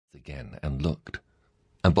again and looked,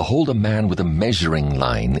 and behold, a man with a measuring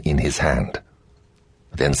line in his hand.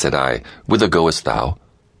 Then said I, Whither goest thou?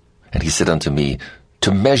 And he said unto me,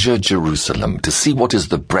 To measure Jerusalem, to see what is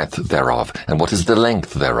the breadth thereof, and what is the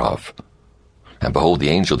length thereof. And behold, the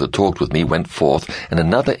angel that talked with me went forth, and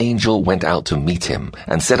another angel went out to meet him,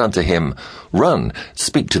 and said unto him, Run,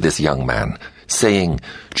 speak to this young man, saying,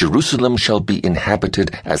 Jerusalem shall be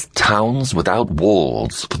inhabited as towns without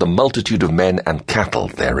walls, for the multitude of men and cattle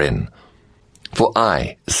therein. For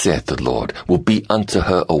I, saith the Lord, will be unto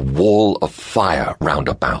her a wall of fire round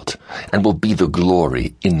about, and will be the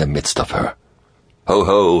glory in the midst of her. Ho,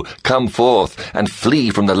 ho, come forth, and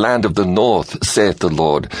flee from the land of the north, saith the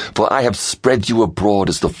Lord, for I have spread you abroad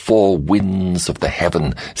as the four winds of the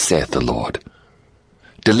heaven, saith the Lord.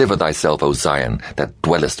 Deliver thyself, O Zion, that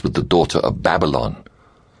dwellest with the daughter of Babylon.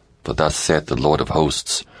 For thus saith the Lord of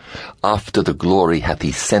hosts, After the glory hath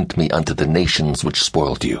he sent me unto the nations which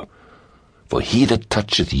spoiled you. For he that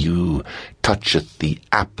toucheth you toucheth the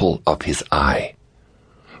apple of his eye.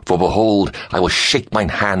 For behold, I will shake mine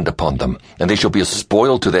hand upon them, and they shall be a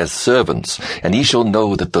spoil to their servants, and ye shall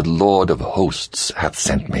know that the Lord of hosts hath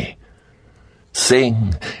sent me.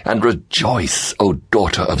 Sing and rejoice, O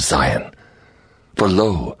daughter of Zion. For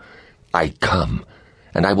lo, I come,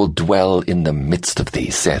 and I will dwell in the midst of thee,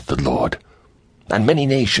 saith the Lord. And many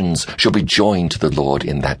nations shall be joined to the Lord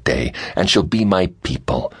in that day, and shall be my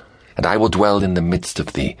people. And I will dwell in the midst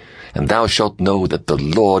of thee, and thou shalt know that the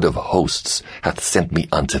Lord of hosts hath sent me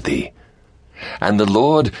unto thee. And the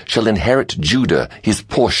Lord shall inherit Judah his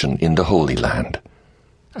portion in the Holy Land,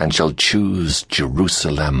 and shall choose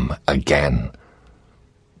Jerusalem again.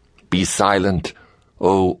 Be silent,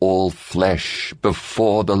 O all flesh,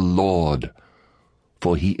 before the Lord,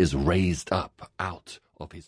 for he is raised up out of his